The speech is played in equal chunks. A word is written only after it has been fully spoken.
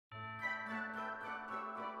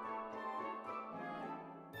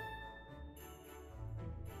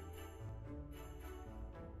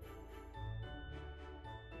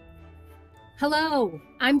Hello,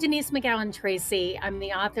 I'm Denise McGowan Tracy. I'm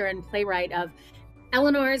the author and playwright of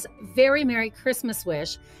Eleanor's Very Merry Christmas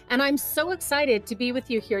Wish, and I'm so excited to be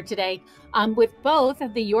with you here today with both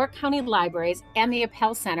of the York County Libraries and the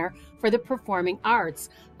Appell Center for the Performing Arts.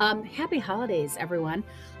 Happy holidays, everyone.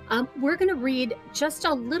 We're going to read just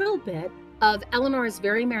a little bit of Eleanor's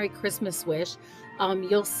Very Merry Christmas Wish.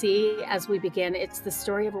 You'll see as we begin, it's the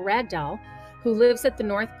story of a ragdoll who lives at the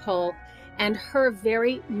North Pole, and her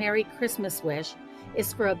very merry Christmas wish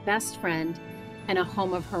is for a best friend and a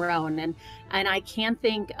home of her own. And I can't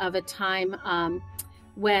think of a time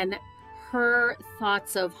when her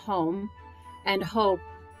thoughts of home and hope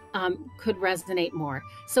could resonate more.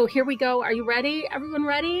 So here we go. Are you ready? Everyone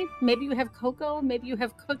ready? Maybe you have cocoa, maybe you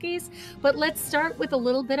have cookies, but let's start with a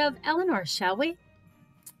little bit of Eleanor, shall we?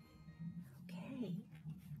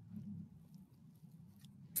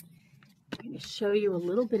 Show you a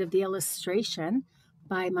little bit of the illustration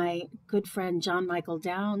by my good friend John Michael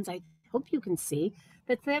Downs. I hope you can see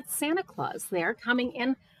that that's Santa Claus there coming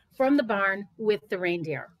in from the barn with the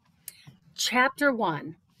reindeer. Chapter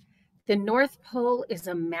 1, The North Pole is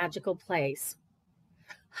a Magical Place.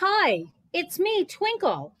 Hi, it's me,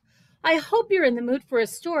 Twinkle. I hope you're in the mood for a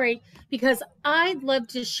story because I'd love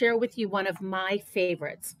to share with you one of my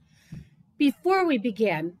favorites. Before we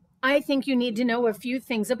begin, I think you need to know a few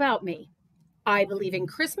things about me. I believe in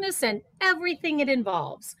Christmas and everything it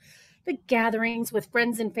involves. The gatherings with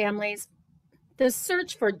friends and families, the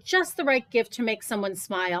search for just the right gift to make someone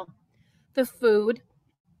smile, the food,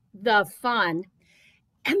 the fun,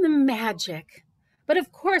 and the magic. But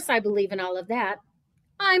of course I believe in all of that.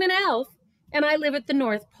 I'm an elf and I live at the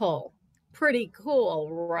North Pole. Pretty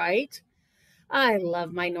cool, right? I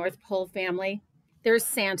love my North Pole family. There's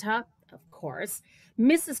Santa, of course,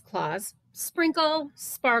 Mrs. Claus, Sprinkle,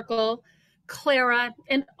 Sparkle, Clara,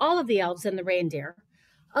 and all of the elves and the reindeer.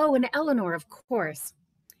 Oh, and Eleanor, of course.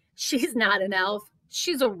 She's not an elf.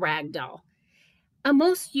 She's a ragdoll. A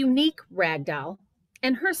most unique ragdoll,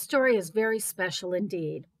 and her story is very special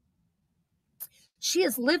indeed. She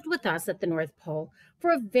has lived with us at the North Pole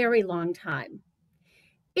for a very long time.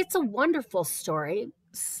 It's a wonderful story,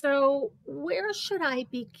 so where should I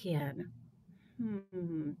begin?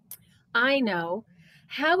 I know.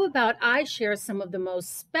 How about I share some of the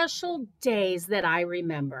most special days that I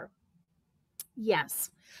remember?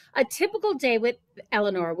 Yes, a typical day with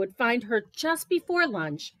Eleanor would find her just before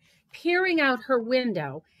lunch, peering out her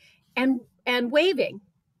window and waving.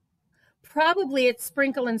 Probably it's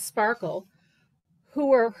Sprinkle and Sparkle, who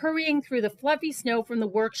were hurrying through the fluffy snow from the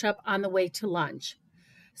workshop on the way to lunch.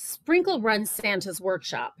 Sprinkle runs Santa's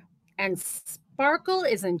workshop, and Sparkle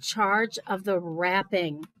is in charge of the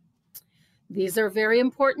wrapping. These are very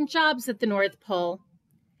important jobs at the North Pole.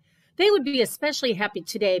 They would be especially happy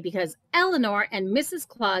today because Eleanor and Mrs.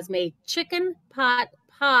 Claus made chicken pot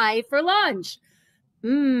pie for lunch.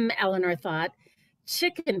 Eleanor thought,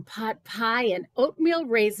 chicken pot pie and oatmeal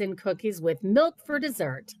raisin cookies with milk for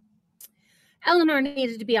dessert. Eleanor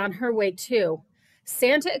needed to be on her way too.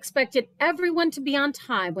 Santa expected everyone to be on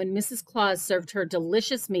time when Mrs. Claus served her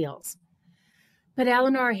delicious meals. But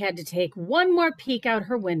Eleanor had to take one more peek out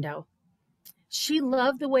her window. She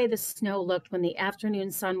loved the way the snow looked when the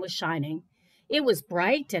afternoon sun was shining. It was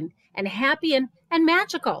bright and happy and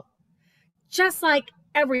magical, just like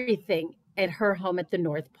everything at her home at the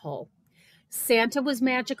North Pole. Santa was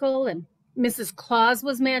magical and Mrs. Claus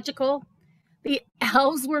was magical. The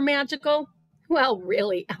elves were magical. Well,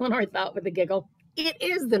 really, Eleanor thought with a giggle, it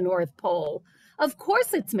is the North Pole. Of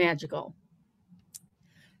course it's magical.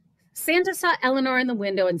 Santa saw Eleanor in the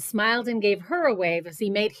window and smiled and gave her a wave as he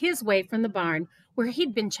made his way from the barn where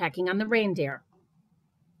he'd been checking on the reindeer.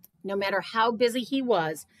 No matter how busy he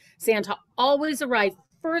was, Santa always arrived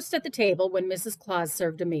first at the table when Mrs. Claus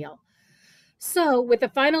served a meal. So, with a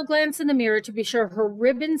final glance in the mirror to be sure her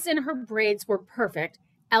ribbons and her braids were perfect,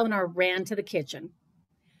 Eleanor ran to the kitchen.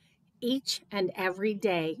 Each and every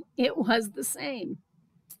day, it was the same.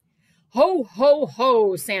 Ho, ho,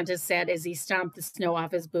 ho, Santa said as he stomped the snow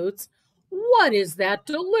off his boots. What is that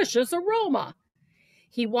delicious aroma?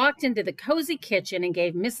 He walked into the cozy kitchen and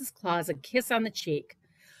gave Mrs. Claus a kiss on the cheek.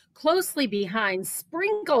 Closely behind,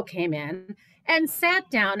 Sprinkle came in and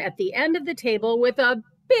sat down at the end of the table with a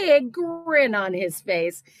big grin on his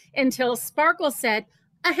face until Sparkle said,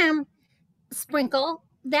 Ahem, Sprinkle,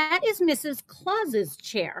 that is Mrs. Claus's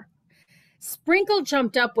chair. Sprinkle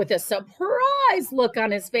jumped up with a surprised look on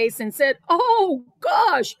his face and said, Oh,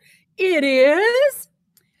 gosh, it is?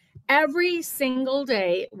 Every single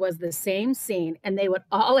day was the same scene, and they would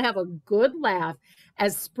all have a good laugh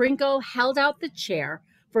as Sprinkle held out the chair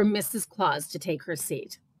for Mrs. Claus to take her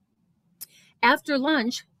seat. After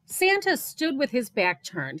lunch, Santa stood with his back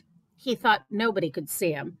turned. He thought nobody could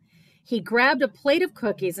see him. He grabbed a plate of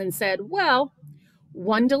cookies and said, "Well,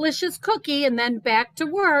 one delicious cookie and then back to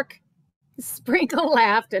work." Sprinkle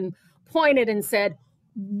laughed and pointed and said,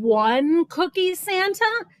 "One cookie,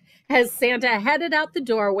 Santa?" as Santa headed out the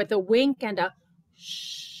door with a wink and a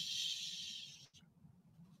shh.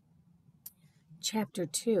 Chapter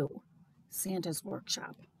 2, Santa's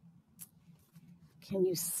Workshop. Can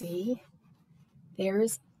you see?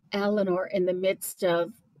 There's Eleanor in the midst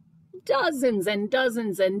of dozens and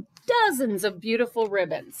dozens and dozens of beautiful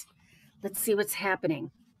ribbons. Let's see what's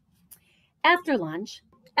happening. After lunch,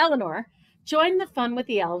 Eleanor joined the fun with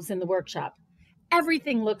the elves in the workshop.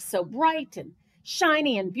 Everything looked so bright and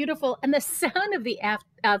shiny and beautiful, and the sound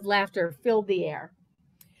of laughter filled the air.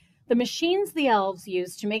 The machines the elves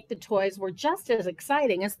used to make the toys were just as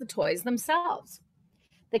exciting as the toys themselves.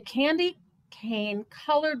 The candy cane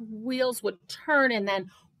colored wheels would turn, and then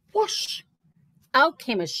whoosh, out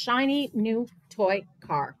came a shiny new toy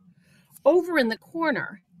car. Over in the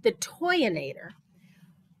corner, the Toyinator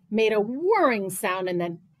made a whirring sound, and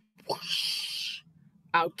then whoosh,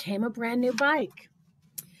 out came a brand new bike.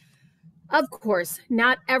 Of course,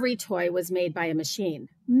 not every toy was made by a machine.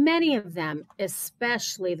 Many of them,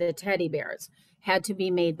 especially the teddy bears, had to be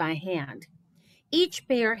made by hand. Each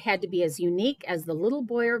bear had to be as unique as the little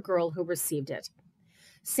boy or girl who received it.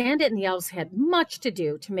 Santa and the elves had much to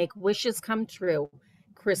do to make wishes come true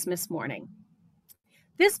Christmas morning.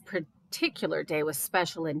 This particular day was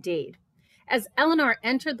special indeed. As Eleanor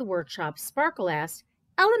entered the workshop, Sparkle asked,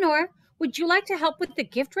 "Eleanor, would you like to help with the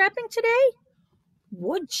gift wrapping today?"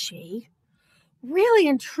 Would she? Really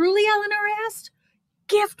and truly, Eleanor asked.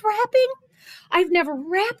 Gift wrapping? I've never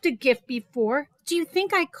wrapped a gift before. Do you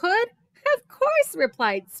think I could? Of course,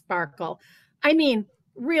 replied Sparkle. I mean,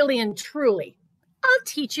 really and truly. I'll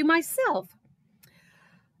teach you myself.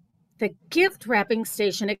 The gift wrapping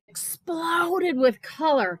station exploded with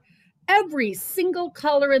color, every single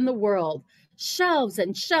color in the world, shelves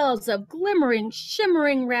and shelves of glimmering,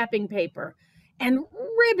 shimmering wrapping paper, and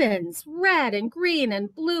ribbons, red and green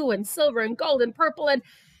and blue and silver and gold and purple and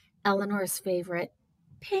Eleanor's favorite,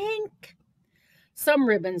 pink. Some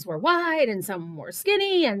ribbons were wide and some were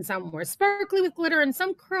skinny and some were sparkly with glitter and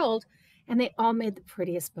some curled, and they all made the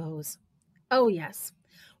prettiest bows. Oh yes,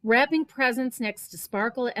 wrapping presents next to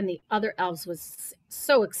Sparkle and the other elves was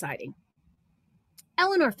so exciting.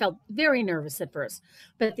 Eleanor felt very nervous at first,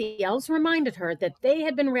 but the elves reminded her that they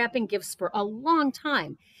had been wrapping gifts for a long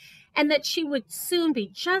time and that she would soon be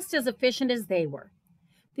just as efficient as they were.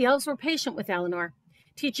 The elves were patient with Eleanor,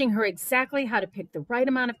 teaching her exactly how to pick the right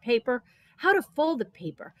amount of paper, how to fold the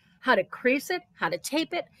paper, how to crease it, how to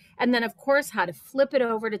tape it, and then, of course, how to flip it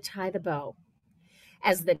over to tie the bow.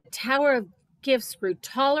 As the tower of gifts grew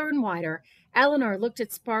taller and wider, Eleanor looked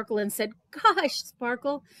at Sparkle and said, "Gosh,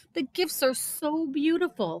 Sparkle, the gifts are so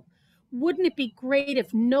beautiful. Wouldn't it be great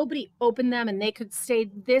if nobody opened them and they could stay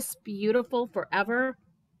this beautiful forever?"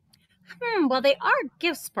 Well, they are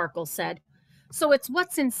gifts, Sparkle said. So it's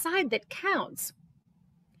what's inside that counts.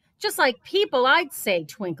 Just like people, I'd say,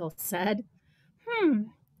 Twinkle said.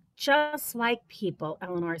 Just like people,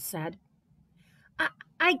 Eleanor said.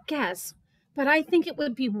 I guess, but I think it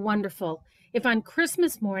would be wonderful if on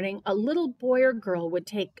Christmas morning a little boy or girl would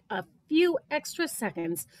take a few extra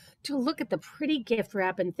seconds to look at the pretty gift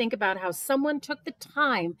wrap and think about how someone took the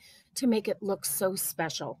time to make it look so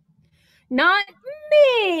special. Not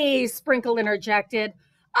me, Sprinkle interjected.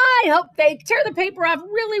 I hope they tear the paper off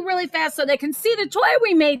really, really fast so they can see the toy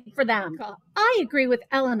we made for them. I agree with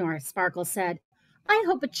Eleanor, Sparkle said. I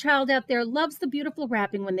hope a child out there loves the beautiful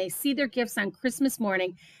wrapping when they see their gifts on Christmas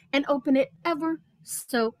morning and open it ever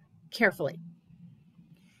so carefully.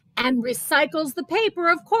 And recycles the paper,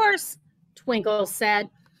 of course, Twinkle said.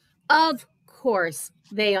 Of course,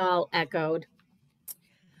 they all echoed.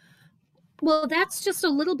 Well, that's just a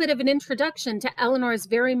little bit of an introduction to Eleanor's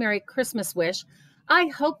very Merry Christmas wish. I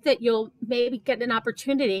hope that you'll maybe get an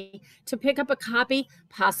opportunity to pick up a copy,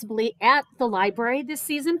 possibly at the library this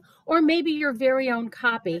season, or maybe your very own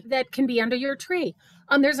copy that can be under your tree.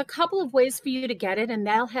 There's a couple of ways for you to get it, and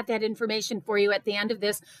I'll have that information for you at the end of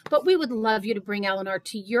this, but we would love you to bring Eleanor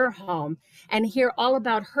to your home and hear all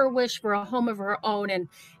about her wish for a home of her own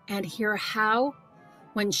and hear how,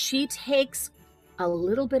 when she takes a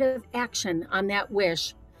little bit of action on that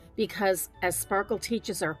wish, because as Sparkle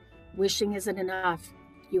teaches her, wishing isn't enough.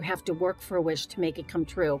 You have to work for a wish to make it come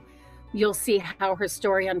true. You'll see how her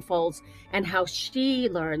story unfolds and how she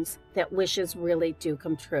learns that wishes really do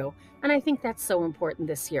come true. And I think that's so important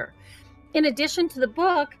this year. In addition to the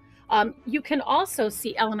book, you can also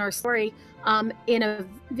see Eleanor's story in a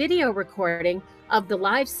video recording of the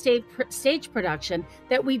live stage production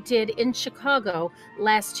that we did in Chicago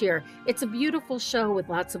last year. It's a beautiful show with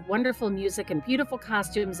lots of wonderful music and beautiful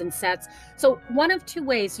costumes and sets. So one of two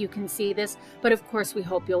ways you can see this, but of course we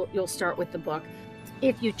hope you'll start with the book.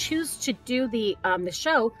 If you choose to do the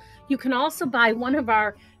show, you can also buy one of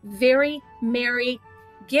our very merry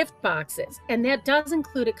gift boxes, and that does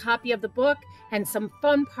include a copy of the book and some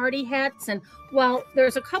fun party hats, and well,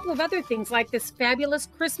 there's a couple of other things like this fabulous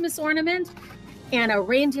Christmas ornament and a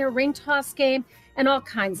reindeer ring toss game and all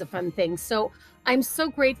kinds of fun things. So I'm so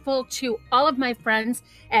grateful to all of my friends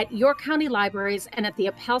at York County Libraries and at the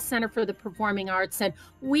Appell Center for the Performing Arts, and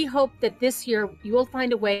we hope that this year you will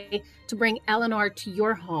find a way to bring Eleanor to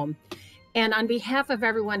your home. And on behalf of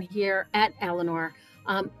everyone here at Eleanor,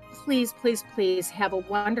 please, please, please have a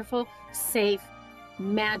wonderful, safe,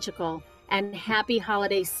 magical, and happy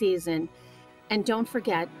holiday season. And don't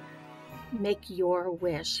forget, make your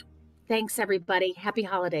wish. Thanks, everybody. Happy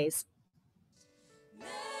holidays.